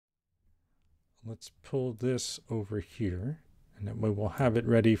let's pull this over here, and that way we'll have it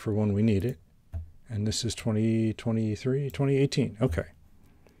ready for when we need it. And this is 2023, 2018. Okay.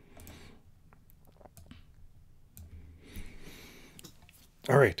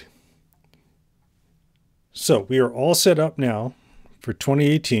 All right. So we are all set up now for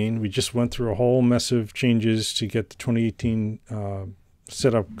 2018. We just went through a whole mess of changes to get the 2018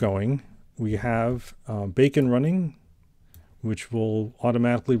 setup going. We have Bacon running, which will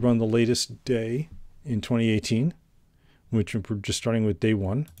automatically run the latest day in 2018, which we're just starting with day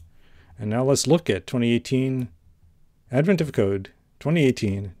 1. And now let's look at 2018 Advent of Code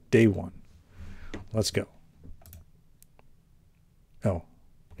 2018 day 1. Let's go. Oh,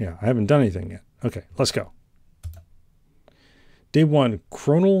 yeah, I haven't done anything yet. Okay, let's go. Day 1,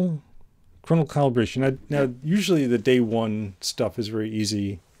 Chronal calibration. Now, usually the day 1 stuff is very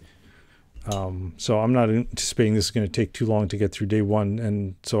easy. So I'm not anticipating this is going to take too long to get through day 1.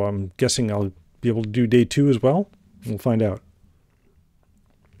 And so I'm guessing I'll be able to do day 2 as well. We'll find out.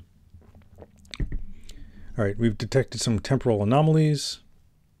 All right, we've detected some temporal anomalies.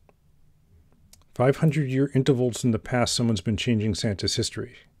 500-year intervals in the past, someone's been changing Santa's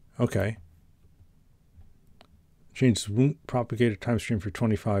history. Okay. Change the won't propagate a time stream for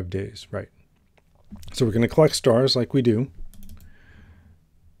 25 days. Right. So we're going to collect stars like we do.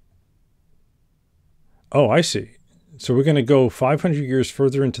 Oh, I see. So we're going to go 500 years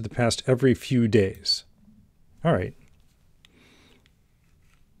further into the past every few days. All right.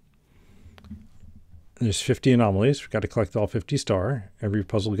 There's 50 anomalies. We've got to collect all 50 star. Every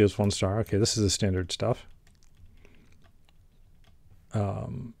puzzle gives 1 star. Okay, this is the standard stuff.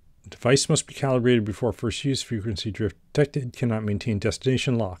 Device must be calibrated before first use. Frequency drift detected. Cannot maintain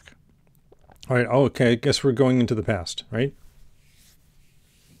destination lock. All right. Oh, okay. I guess we're going into the past, right?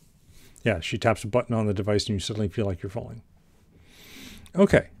 Yeah, she taps a button on the device and you suddenly feel like you're falling.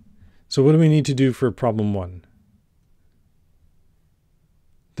 Okay. So what do we need to do for problem 1?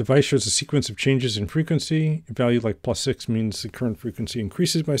 Device shows a sequence of changes in frequency. A value like +6 means the current frequency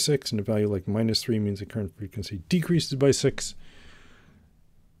increases by 6, and a value like -3 means the current frequency decreases by 6.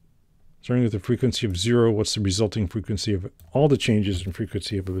 Starting with a frequency of 0, what's the resulting frequency of all the changes in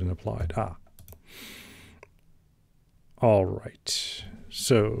frequency have been applied? Ah. All right.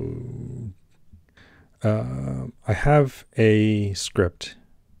 So I have a script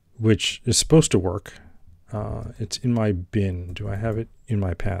which is supposed to work. It's in my bin. Do I have it in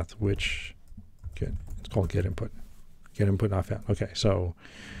my path? Which it's called get input. Get input not found. Okay, so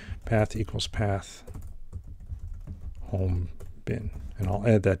path equals path home bin. And I'll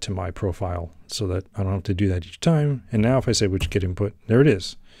add that to my profile so that I don't have to do that each time. And now if I say which get input, there it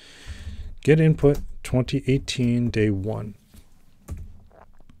is. Get input 2018 day 1.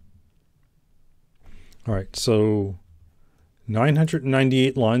 All right, so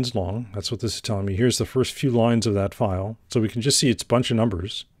 998 lines long. That's what this is telling me. Here's the first few lines of that file. So we can just see it's a bunch of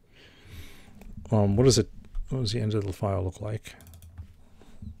numbers. What does the end of the file look like?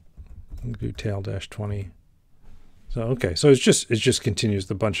 I'll do tail-20. So, okay. So it just continues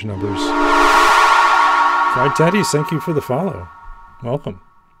the bunch of numbers. Fried Teddies, thank you for the follow. Welcome.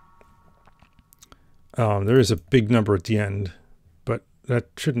 There is a big number at the end, but that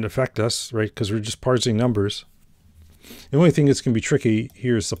shouldn't affect us, right? Because we're just parsing numbers. The only thing that's going to be tricky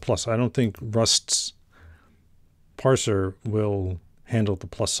here is the plus. I don't think Rust's parser will handle the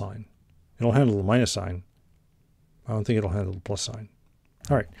plus sign. It'll handle the minus sign. I don't think it'll handle the plus sign.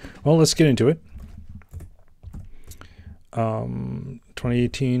 All right. Well, let's get into it.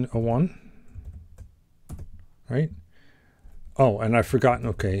 2018-01. Right? Oh, and I've forgotten,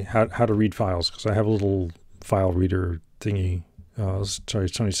 okay, how to read files, because I have a little file reader thingy. Sorry,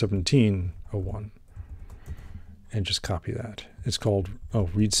 it's 2017-01. And just copy that. It's called,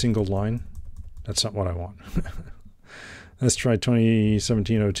 read single line. That's not what I want. Let's try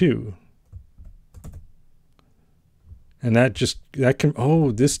 2017-02. And that can,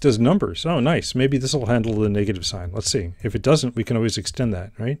 this does numbers. Oh, nice. Maybe this will handle the negative sign. Let's see. If it doesn't, we can always extend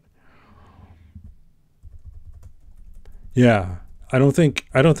that, right? Yeah. I don't think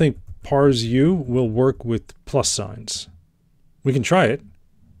parse U will work with plus signs. We can try it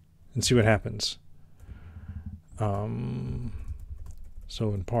and see what happens. So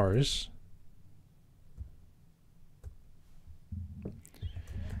in parse,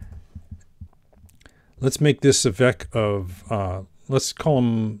 let's make this a vec of, let's call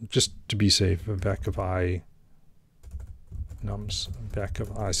them, just to be safe, a vec of I nums, a vec of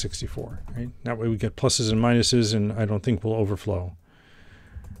I64, right? That way we get pluses and minuses, and I don't think we'll overflow.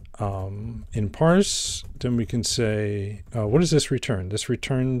 In parse, then we can say, what does this return? This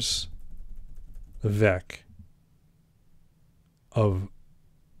returns the vec of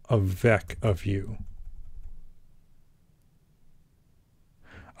a vec of u.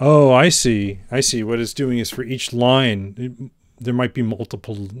 Oh, I see. I see. What it's doing is for each line, there might be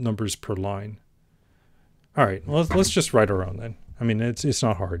multiple numbers per line. All right. Well, let's just write our own then. I mean, it's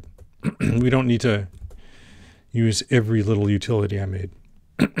not hard. We don't need to use every little utility I made.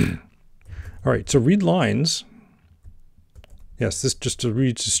 All right. So read lines. Yes, this just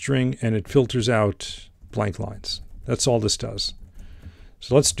reads a string and it filters out blank lines. That's all this does.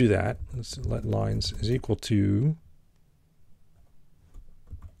 So let's do that. Let's let lines is equal to,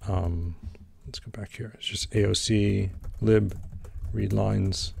 let's go back here. It's just AOC lib read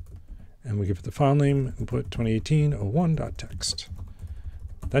lines, and we give it the file name and put 2018-01.txt.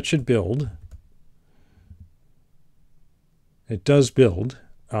 That should build. It does build.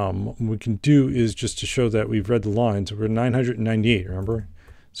 What we can do is just to show that we've read the lines. We're 998, remember?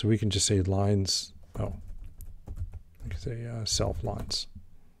 So we can just say lines. Oh, we can say self lines,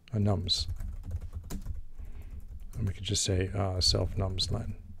 nums. And we could just say self nums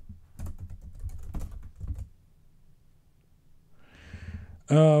len.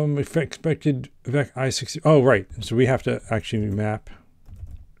 Expected vec I60. Oh, right. So we have to actually map.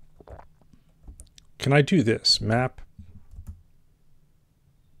 Can I do this? Map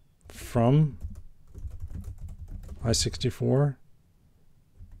from I64?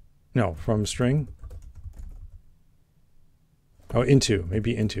 No, from string. Oh, into,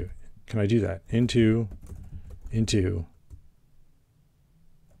 maybe into. Can I do that? Into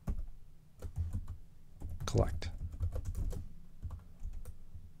collect.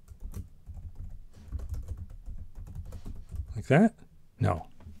 Like that? No.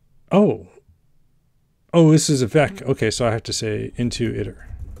 Oh. Oh, this is a vec. Okay, so I have to say into iter.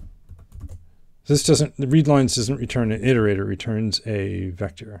 This doesn't, the read lines doesn't return an iterator, it returns a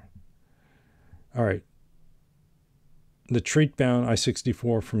vector. All right. The trait bound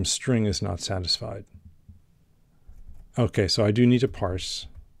I64 from string is not satisfied. Okay, so I do need to parse.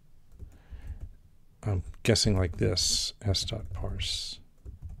 I'm guessing like this, s.parse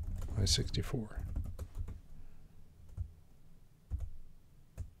I64.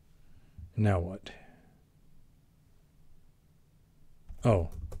 Now what? Oh.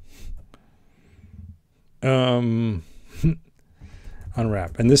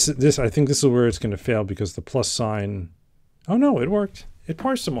 Unwrap. And this I think this is where it's going to fail because the plus sign. Oh no, it worked. It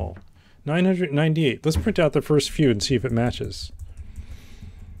parsed them all. 998. Let's print out the first few and see if it matches.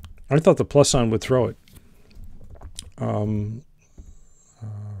 I thought the plus sign would throw it. 4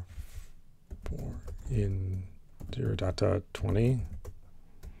 in 0.20.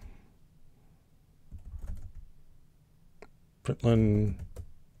 Println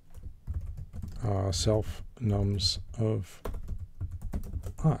self nums of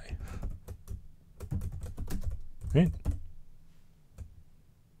I. Right?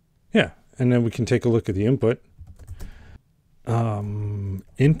 Yeah, and then we can take a look at the input.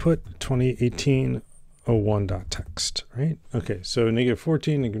 Input 2018-01.txt, right? Okay, so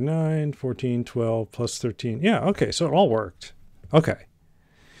 -14, -9, 14, 12, plus 13. Yeah, okay, so it all worked. Okay.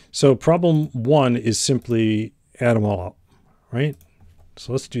 So problem 1 is simply add them all up, right?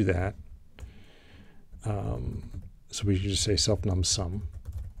 So let's do that. So we can just say self num sum.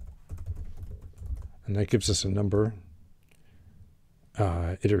 And that gives us a number,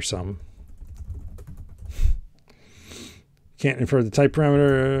 iter sum. Can't infer the type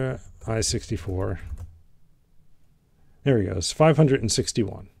parameter, I64. There he goes,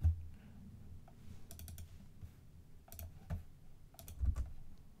 561.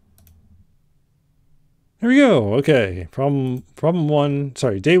 There we go. Okay, problem 1,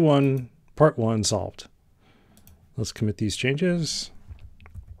 sorry, day 1, part 1 solved. Let's commit these changes.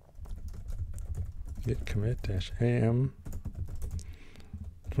 Git commit -am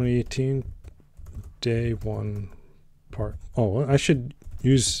 2018 day 1 part. Oh, I should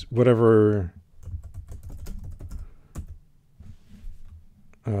use whatever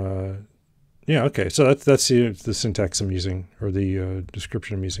yeah, okay, so that's the syntax I'm using, or the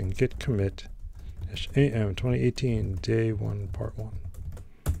description I'm using. Git commit -am 2018 day 1 part 1.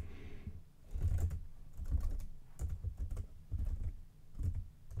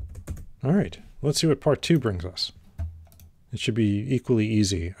 All right, let's see what part 2 brings us. It should be equally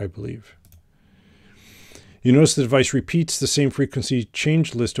easy, I believe. You notice the device repeats the same frequency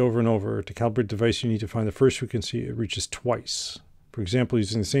change list over and over. To calibrate the device, you need to find the first frequency it reaches twice. For example,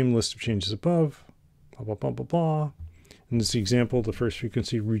 using the same list of changes above, blah, blah, blah, blah, blah. In this example, the first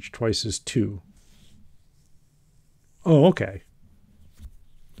frequency reached twice is 2. Oh, okay.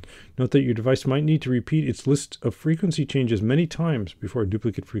 Note that your device might need to repeat its list of frequency changes many times before a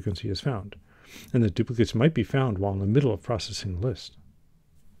duplicate frequency is found, and that duplicates might be found while in the middle of processing the list.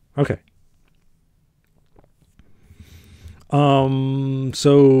 Okay.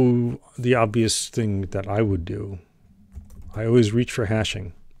 So the obvious thing that I would do, I always reach for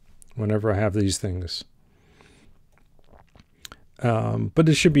hashing whenever I have these things. But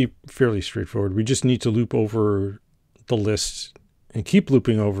it should be fairly straightforward. We just need to loop over the list and keep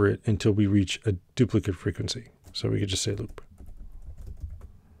looping over it until we reach a duplicate frequency. So we could just say loop.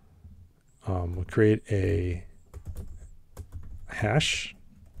 We'll create a hash.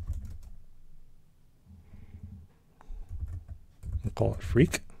 We'll call it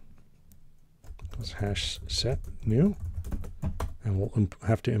freak. Let's hash set new. And we'll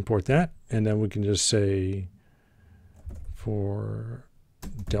have to import that. And then we can just say for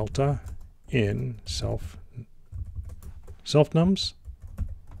delta in self nums.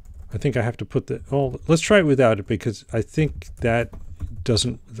 I think I have to put the, oh, let's try it without it, because I think that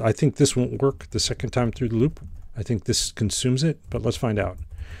doesn't, I think this won't work the second time through the loop. I think this consumes it, but let's find out.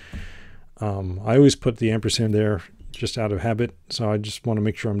 I always put the ampersand there just out of habit, so I just want to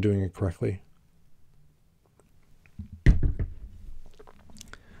make sure I'm doing it correctly.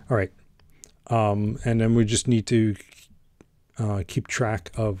 All right. And then we just need to keep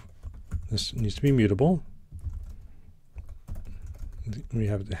track of, this needs to be mutable. We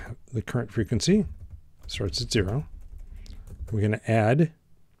have the current frequency, starts at 0. We're going to add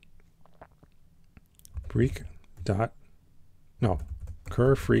freak dot, no,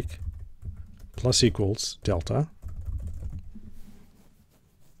 cur freak plus equals delta.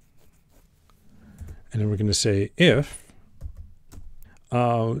 And then we're going to say if,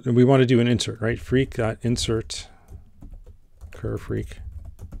 we want to do an insert, right? Freak dot insert cur freak.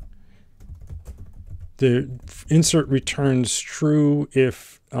 The insert returns true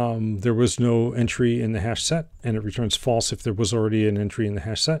if there was no entry in the hash set, and it returns false if there was already an entry in the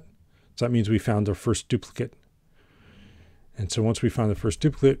hash set. So that means we found the first duplicate. And so once we found the first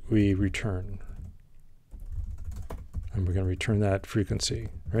duplicate, we return. And we're going to return that frequency,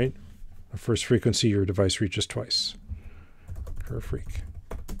 right? The first frequency your device reaches twice. Cur freak.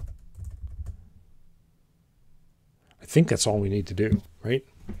 I think that's all we need to do, right?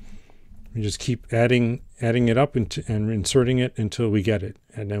 We just keep adding it up and inserting it until we get it.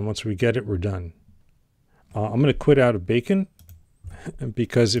 And then once we get it, we're done. I'm going to quit out of Bacon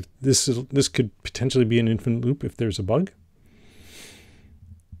because if this could potentially be an infinite loop if there's a bug.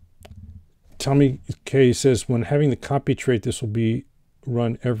 Tommy K says, when having the copy trait, this will be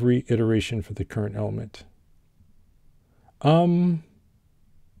run every iteration for the current element. I'm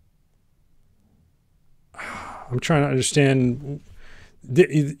trying to understand.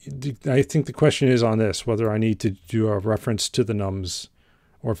 I think the question is on this, whether I need to do a reference to the nums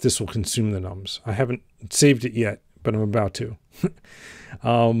or if this will consume the nums. I haven't saved it yet, but I'm about to.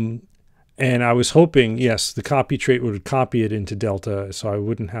 And I was hoping, yes, the copy trait would copy it into delta, so I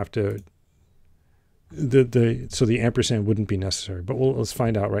wouldn't have to, so the ampersand wouldn't be necessary. But let's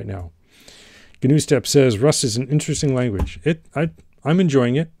find out right now. GNU Step says, Rust is an interesting language. I'm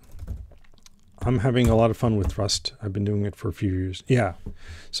enjoying it. I'm having a lot of fun with Rust. I've been doing it for a few years. Yeah.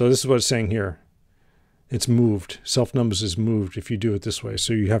 So this is what it's saying here. It's moved. Self numbers is moved if you do it this way.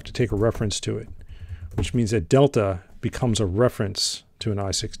 So you have to take a reference to it, which means that delta becomes a reference to an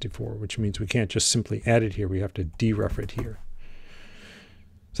I64, which means we can't just simply add it here. We have to deref it here.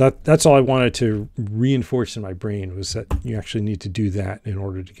 So that's all I wanted to reinforce in my brain, was that you actually need to do that in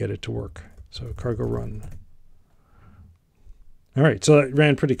order to get it to work. So cargo run. All right. So that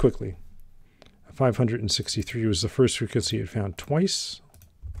ran pretty quickly. 563 was the first frequency it found twice.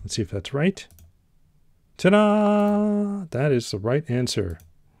 Let's see if that's right. Ta-da! That is the right answer.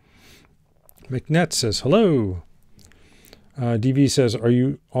 McNett says, hello. DV says, are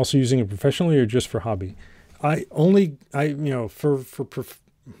you also using it professionally or just for hobby?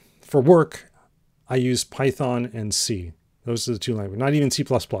 For work, I use Python and C. Those are the two languages. Not even C++,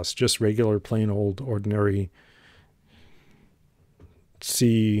 just regular, plain old, ordinary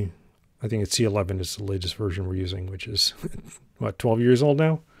C. I think it's C11 is the latest version we're using, which is, what, 12 years old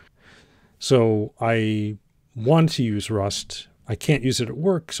now? So I want to use Rust. I can't use it at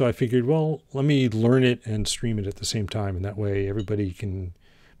work, so I figured, well, let me learn it and stream it at the same time, and that way everybody can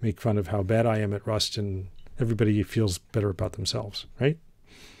make fun of how bad I am at Rust, and everybody feels better about themselves, right?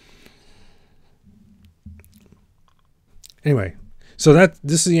 Anyway, so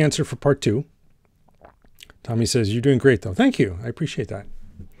this is the answer for part 2. Tommy says, you're doing great, though. Thank you. I appreciate that.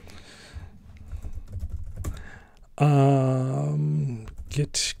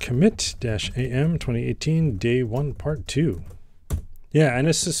 Git commit -am 2018 day 1 part 2. Yeah, and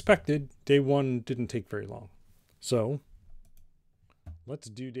as suspected, day 1 didn't take very long. So let's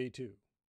do day 2.